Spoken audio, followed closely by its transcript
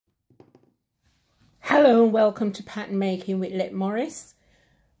Hello and welcome to Pattern Making with Let Morris.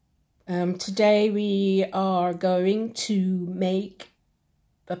 Today we are going to make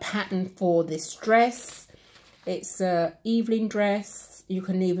a pattern for this dress. It's a evening dress. You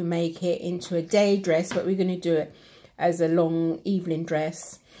can even make it into a day dress, but we're going to do it as a long evening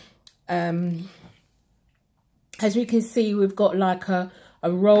dress. As we can see, we've got like a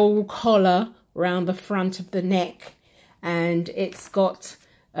roll collar around the front of the neck, and it's got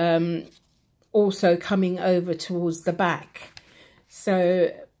also coming over towards the back.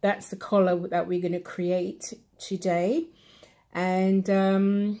 So that's the collar that we're going to create today,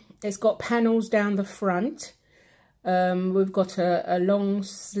 and it's got panels down the front. We've got a long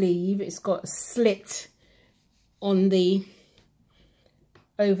sleeve. It's got a slit on the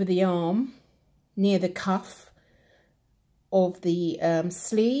over the arm near the cuff of the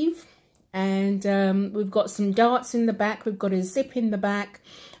sleeve, and we've got some darts in the back. We've got a zip in the back,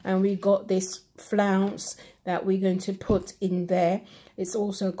 and we've got this flounce that we're going to put in there. It's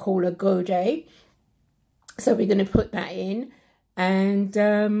also called a gode, so we're going to put that in, and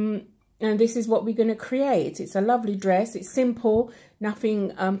this is what we're going to create. It's a lovely dress. It's simple,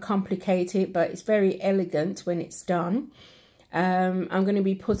 nothing complicated, but it's very elegant when it's done. I'm going to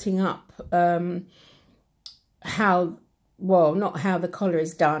be putting up not how the collar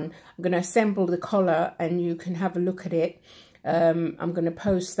is done. I'm going to assemble the collar and you can have a look at it. I'm going to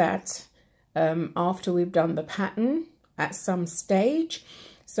post that after we've done the pattern at some stage.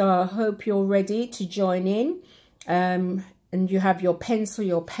 So I hope you're ready to join in, and you have your pencil,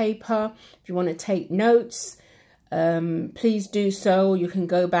 your paper. If you want to take notes, please do so. You can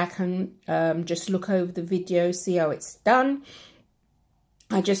go back and just look over the video, see how it's done.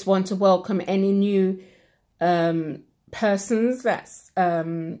 I just want to welcome any new persons that's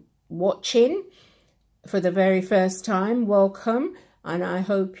watching for the very first time. Welcome, and I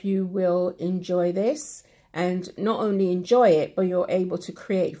hope you will enjoy this, and not only enjoy it, but you're able to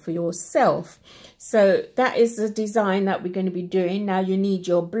create for yourself. So that is the design that we're going to be doing. Now you need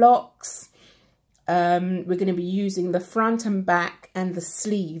your blocks. We're going to be using the front and back and the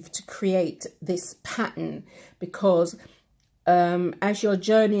sleeve to create this pattern, because as you're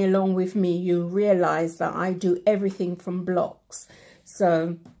journeying along with me, you realize that I do everything from blocks.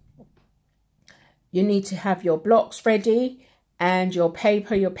 So you need to have your blocks ready, and your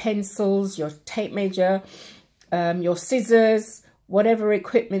paper, your pencils, your tape measure, your scissors, whatever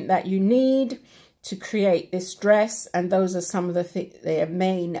equipment that you need to create this dress. And those are some of the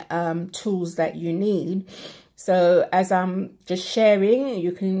main tools that you need. So as I'm just sharing,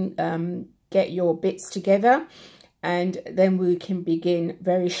 you can get your bits together, and then we can begin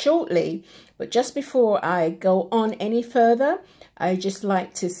very shortly. But just before I go on any further, I just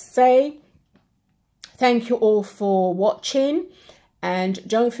like to say thank you all for watching, and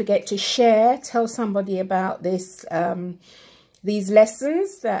don't forget to share, tell somebody about this these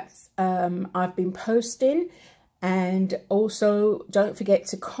lessons that I've been posting, and also don't forget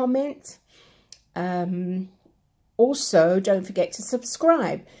to comment. Also don't forget to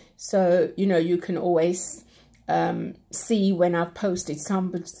subscribe, so you know you can always see when I've posted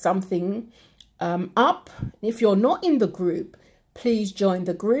something up. If you're not in the group, please join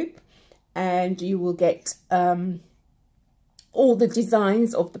the group, and you will get all the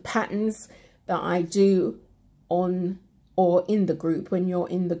designs of the patterns that I do on or in the group when you're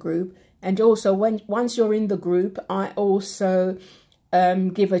in the group. And also once you're in the group, I also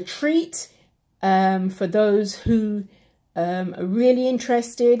give a treat for those who are really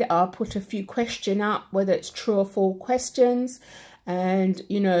interested. I'll put a few questions up, whether it's true or false questions, and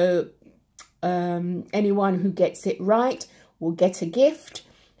you know, anyone who gets it right will get a gift.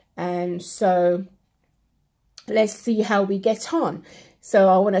 And so let's see how we get on. So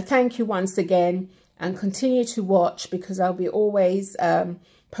I want to thank you once again, and continue to watch, because I'll be always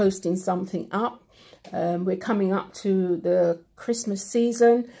posting something up. We're coming up to the Christmas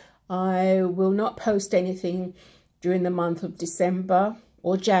season. I will not post anything during the month of December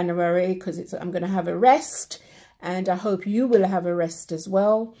or January, because I'm going to have a rest, and I hope you will have a rest as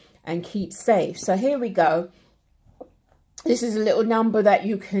well, and keep safe. So here we go. This is a little number that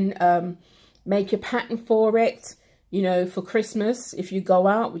you can make your pattern for it, you know, for Christmas. If you go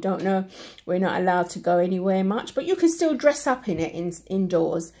out, we don't know, we're not allowed to go anywhere much, but you can still dress up in it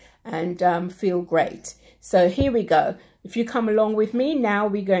indoors and feel great. So here we go. If you come along with me, now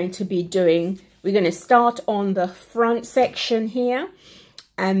we're going to start on the front section here,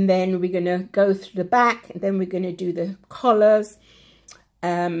 and then we're going to go through the back, and then we're going to do the collars.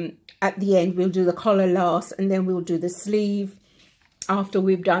 At the end, we'll do the collar last, and then we'll do the sleeve after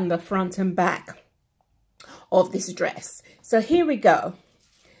we've done the front and back of this dress. So here we go.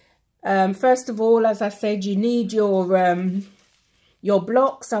 First of all, as I said, you need your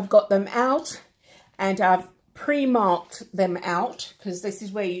blocks. I've got them out and I've pre-marked them out because this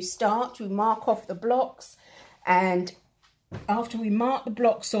is where you start. We mark off the blocks, and after we mark the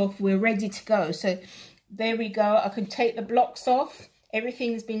blocks off, we're ready to go. So there we go. I can take the blocks off.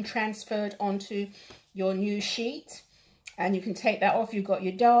 Everything's been transferred onto your new sheet, and you can take that off. You've got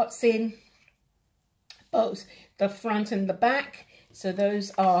your darts in both the front and the back. So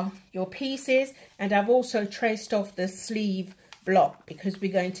those are your pieces, and I've also traced off the sleeve block because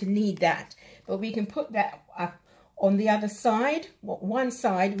we're going to need that. But we can put that up on the other side. One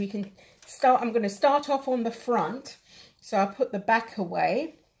side we can start. I'm going to start off on the front, so I'll put the back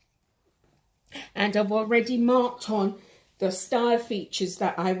away, and I've already marked on the style features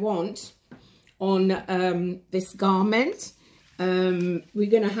that I want on this garment. We're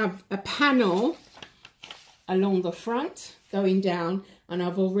going to have a panel along the front going down, and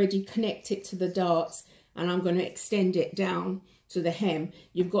I've already connected to the darts, and I'm going to extend it down to the hem.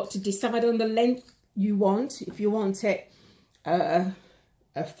 You've got to decide on the length you want. If you want it a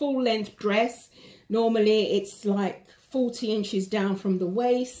full length dress, normally it's like 40 inches down from the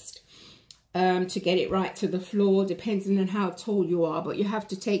waist to get it right to the floor, depending on how tall you are, but you have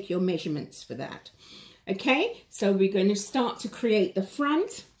to take your measurements for that. Okay, so we're going to start to create the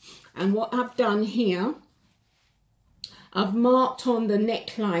front, and what I've done here, I've marked on the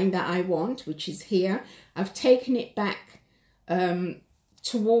neckline that I want, which is here. I've taken it back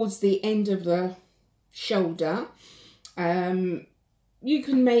towards the end of the shoulder. You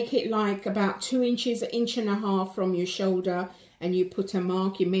can make it like about 2 inches, 1.5 inches from your shoulder, and you put a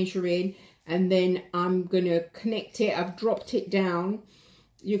mark, you measure in, and then I'm going to connect it. I've dropped it down.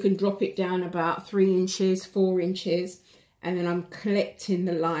 You can drop it down about 3 inches, 4 inches, and then I'm collecting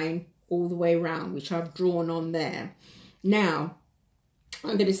the line all the way around, which I've drawn on there. Now,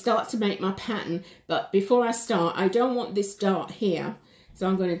 I'm going to start to make my pattern, but before I start, I don't want this dart here. So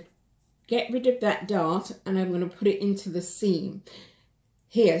I'm going to get rid of that dart, and I'm going to put it into the seam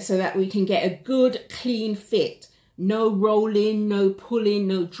here so that we can get a good clean fit. No rolling, no pulling,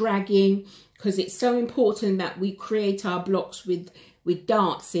 no dragging, because it's so important that we create our blocks with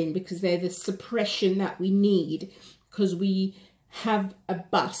darts in, because they're the suppression that we need, because we have a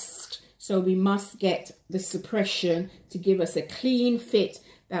bust. So we must get the suppression to give us a clean fit,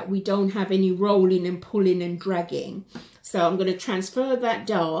 that we don't have any rolling and pulling and dragging. So I'm going to transfer that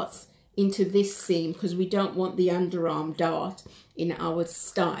dart into this seam because we don't want the underarm dart in our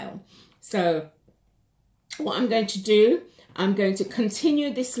style. So what I'm going to do, I'm going to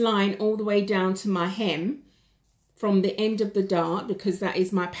continue this line all the way down to my hem from the end of the dart, because that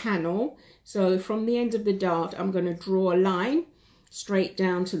is my panel. So from the end of the dart, I'm going to draw a line straight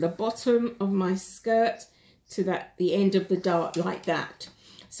down to the bottom of my skirt to the end of the dart, like that.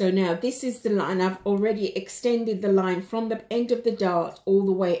 So now this is the line. I've already extended the line from the end of the dart all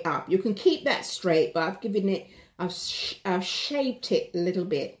the way up. You can keep that straight, but I've shaped it a little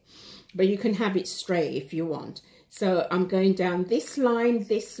bit, but you can have it straight if you want. So I'm going down this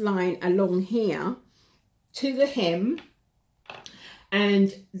line along here to the hem,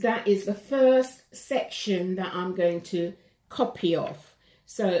 and that is the first section that I'm going to copy off.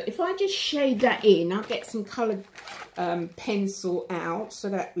 So if I just shade that in, I'll get some coloured pencil out so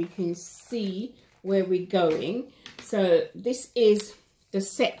that we can see where we're going. So this is the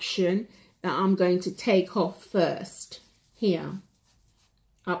section that I'm going to take off first, here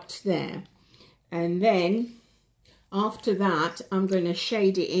up to there, and then after that I'm going to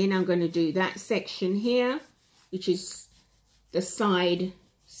shade it in. I'm going to do that section here, which is the side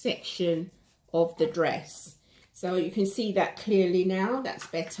section of the dress. So you can see that clearly now. That's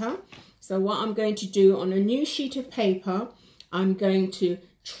better. So what I'm going to do on a new sheet of paper, I'm going to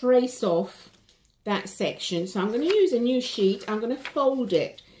trace off that section. So I'm going to use a new sheet. I'm going to fold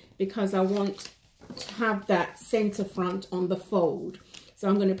it because I want to have that center front on the fold. So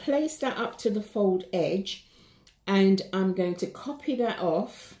I'm going to place that up to the fold edge, and I'm going to copy that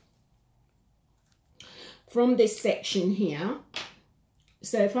off from this section here.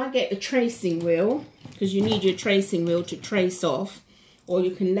 So if I get the tracing wheel, because you need your tracing wheel to trace off, or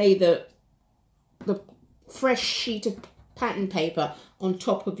you can lay the fresh sheet of pattern paper on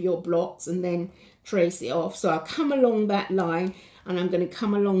top of your blocks and then trace it off. So I'll come along that line, and I'm going to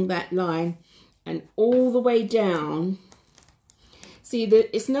come along that line and all the way down. See,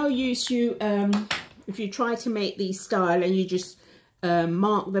 it's no use if you try to make these style and you just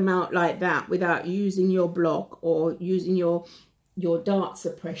mark them out like that without using your block or using your dart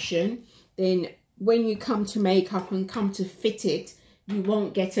suppression, then when you come to make up and come to fit it, you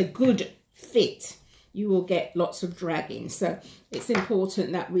won't get a good fit, you will get lots of dragging. So it's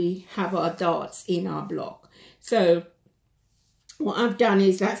important that we have our darts in our block. So what I've done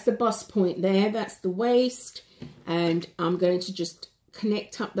is, that's the bust point there, that's the waist, and I'm going to just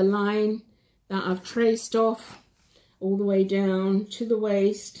connect up the line that I've traced off all the way down to the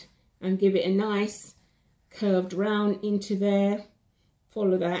waist and give it a nice curved round into there.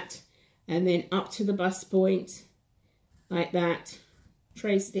 Follow that, and then up to the bust point like that,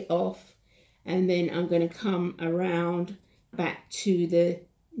 traced it off, and then I'm going to come around back to the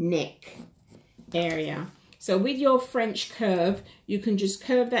neck area. So with your French curve, you can just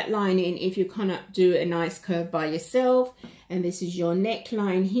curve that line in if you cannot do a nice curve by yourself. And this is your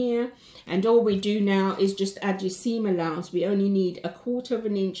neckline here. And all we do now is just add your seam allowance. We only need 1/4 of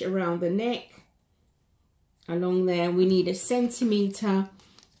an inch around the neck. Along there, we need 1 centimeter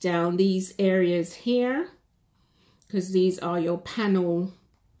down these areas here, because these are your panel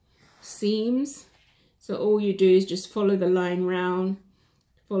seams. So all you do is just follow the line round,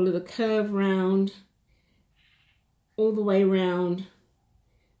 follow the curve round, all the way round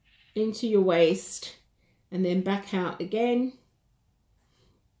into your waist, and then back out again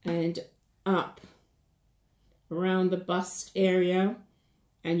and up around the bust area,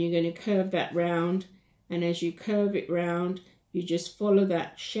 and you're going to curve that round. And as you curve it round, you just follow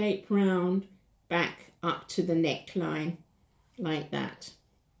that shape round back up to the neckline like that,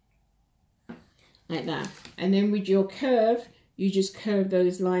 and then with your curve, you just curve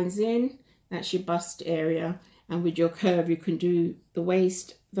those lines in. That's your bust area. And with your curve, you can do the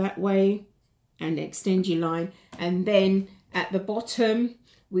waist that way and extend your line. And then at the bottom,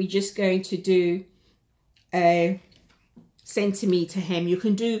 we're just going to do a centimeter hem. You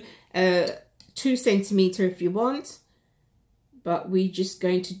can do 2 centimeter if you want, but we're just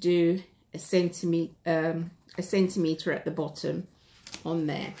going to do a centimeter at the bottom on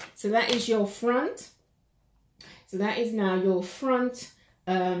there. So that is your front. So that is now your front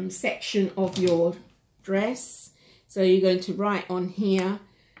section of your dress. So you're going to write on here,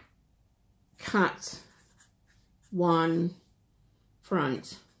 cut 1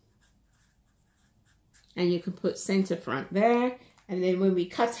 front, and you can put center front there. And then when we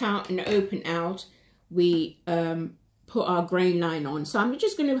cut out and open out, we put our grain line on. So I'm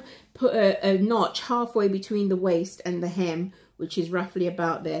just going to put a notch halfway between the waist and the hem, which is roughly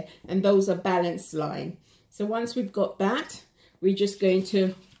about there, and those are balanced line. So once we've got that, we're just going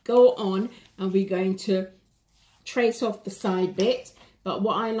to go on and we're going to trace off the side bit. But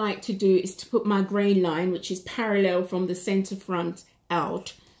what I like to do is to put my grain line, which is parallel from the center front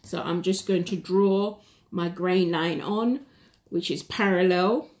out. So I'm just going to draw my grain line on, which is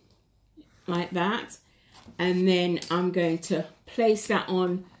parallel like that. And then I'm going to place that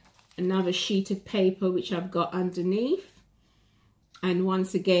on another sheet of paper, which I've got underneath. And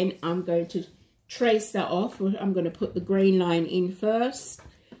once again, I'm going to trace that off. I'm going to put the grain line in first,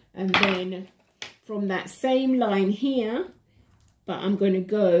 and then from that same line here, but I'm going to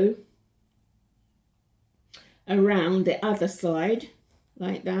go around the other side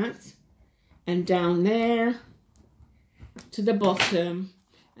like that, and down there to the bottom,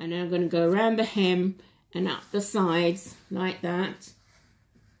 and then I'm going to go around the hem and up the sides like that.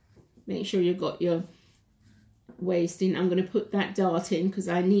 Make sure you've got your waist in. I'm going to put that dart in because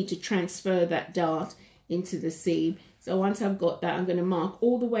I need to transfer that dart into the seam. So once I've got that, I'm going to mark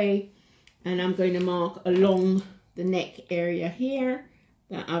all the way, and I'm going to mark along the neck area here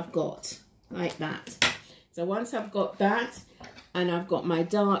that I've got like that. So once I've got that, and I've got my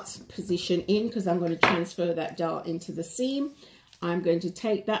dart position in, because I'm going to transfer that dart into the seam, I'm going to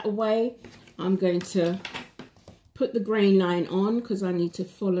take that away. I'm going to put the grain line on because I need to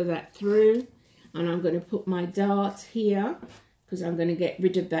follow that through, and I'm going to put my dart here because I'm going to get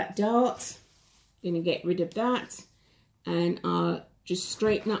rid of that dart. I'm going to get rid of that, and I'll just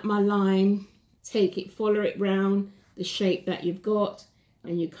straighten up my line, take it, follow it round the shape that you've got,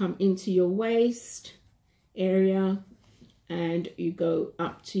 and you come into your waist area, and you go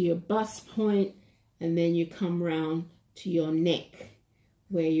up to your bust point, and then you come round to your neck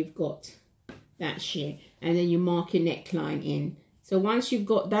where you've got that shape, and then you mark your neckline in. So once you've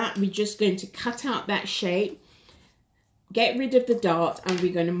got that, we're just going to cut out that shape, get rid of the dart, and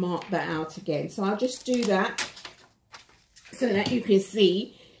we're going to mark that out again. So I'll just do that so that you can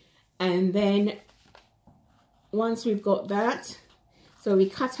see. And then once we've got that, so we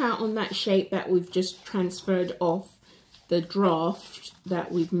cut out on that shape that we've just transferred off the draft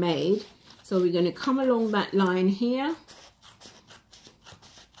that we've made. So we're going to come along that line here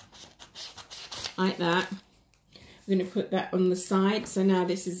like that. We're going to put that on the side. So now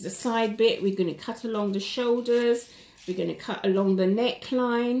this is the side bit. We're going to cut along the shoulders. We're going to cut along the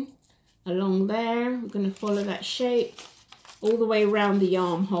neckline along there. We're going to follow that shape all the way around the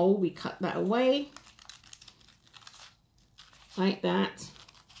armhole. We cut that away like that.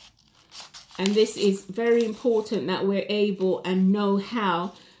 And this is very important that we're able and know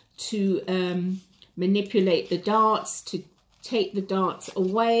how to manipulate the darts, to take the darts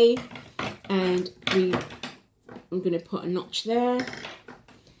away. And I'm going to put a notch there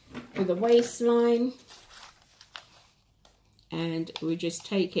for the waistline. And we just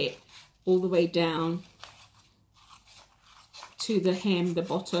take it all the way down to the hem, the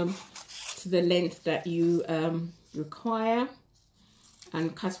bottom, to the length that you require,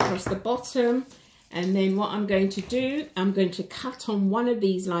 and cut across the bottom. And then what I'm going to do, I'm going to cut on one of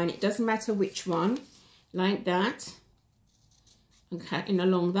these lines. It doesn't matter which one, like that. I'm cutting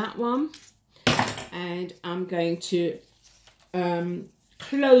along that one, and I'm going to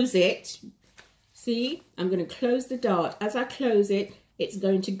close it. See, I'm going to close the dart. As I close it, it's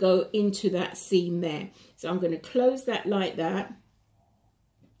going to go into that seam there. So I'm going to close that like that.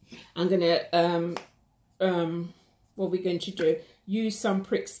 I'm going to, what we're going to do, use some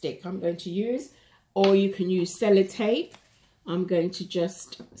prick stick. I'm going to use, or you can use sellotape. I'm going to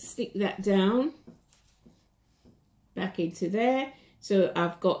just stick that down back into there. So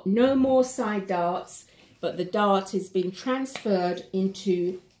I've got no more side darts, but the dart has been transferred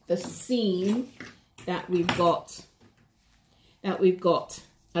into the seam that we've got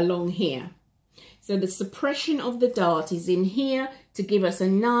along here. So the suppression of the dart is in here to give us a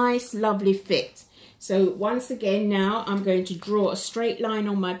nice lovely fit. So once again, now I'm going to draw a straight line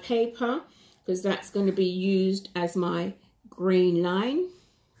on my paper, because that's going to be used as my grain line.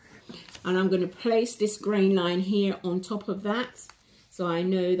 And I'm going to place this grain line here on top of that, so I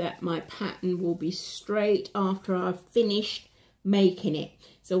know that my pattern will be straight after I've finished making it.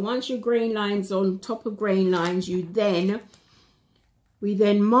 So once your grain line's on top of grain lines, we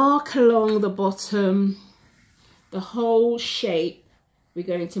then mark along the bottom, the whole shape. We're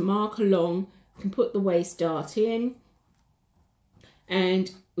going to mark along, we can put the waist dart in,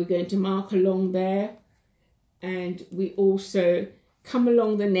 and we're going to mark along there, and we also come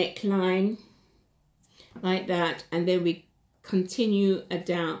along the neckline like that, and then we continue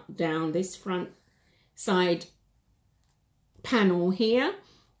down this front side panel here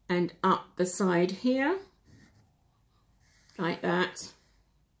and up the side here like that.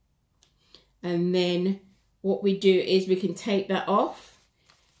 And then what we do is we can take that off,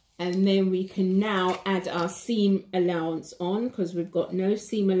 and then we can now add our seam allowance on, because we've got no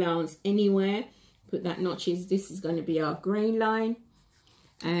seam allowance anywhere. Put that notches. This is going to be our grain line,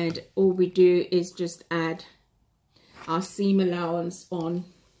 and all we do is just add our seam allowance on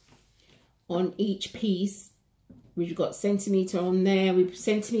each piece. We've got centimetre on there, we've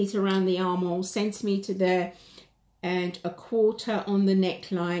centimetre around the armhole, centimetre there, and a quarter on the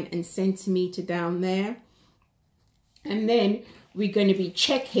neckline, and centimetre down there. And then we're going to be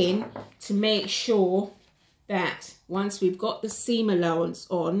checking to make sure that once we've got the seam allowance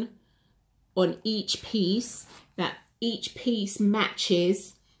on each piece, that each piece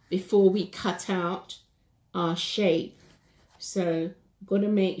matches before we cut out our shape. So we've got to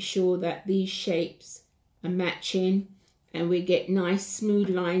make sure that these shapes are matching, and we get nice smooth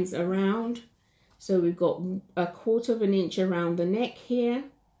lines around. So we've got a quarter of an inch around the neck here,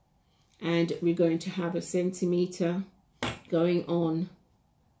 and we're going to have a centimetre going on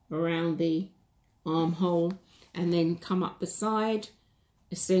around the armhole, and then come up the side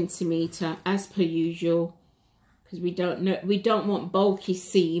a centimetre as per usual, because we don't want bulky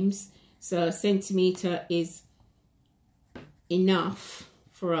seams. So a centimetre is enough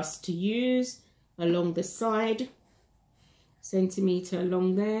for us to use along the side. Centimetre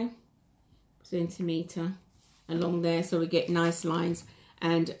along there, centimetre along there, so we get nice lines.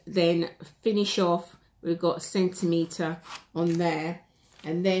 And then finish off, we've got a centimetre on there.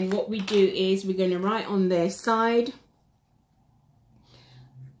 And then what we do is we're going to write on their side,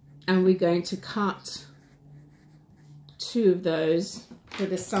 and we're going to cut 2 of those for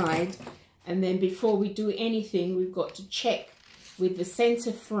the side. And then before we do anything, we've got to check with the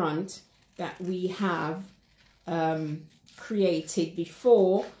center front that we have created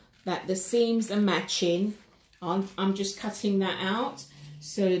before, that the seams are matching. I'm just cutting that out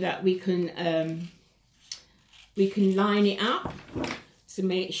so that we can line it up to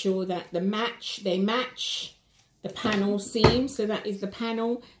make sure that they match the panel seam. So that is the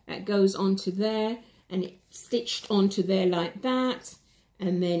panel that goes onto there, and it's stitched onto there like that,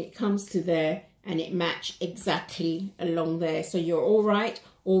 and then it comes to there and it matched exactly along there. So you're all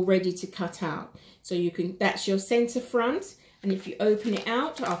ready to cut out. So you can, that's your center front. And if you open it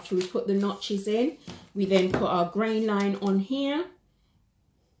out after we put the notches in, we then put our grain line on here,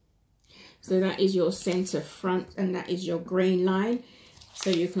 So that is your center front, and that is your grain line. So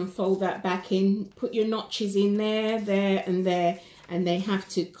you can fold that back in, put your notches in there, there, and there, and they have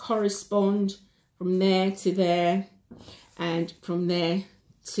to correspond from there to there, and from there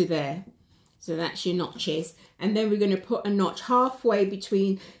to there. So that's your notches. And then we're going to put a notch halfway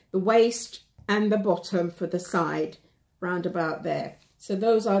between the waist and the bottom for the side, round about there. So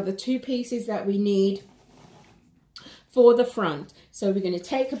those are the two pieces that we need for the front. So we're going to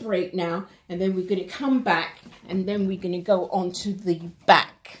take a break now, and then we're going to come back, and then we're going to go on to the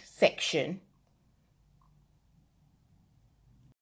back section.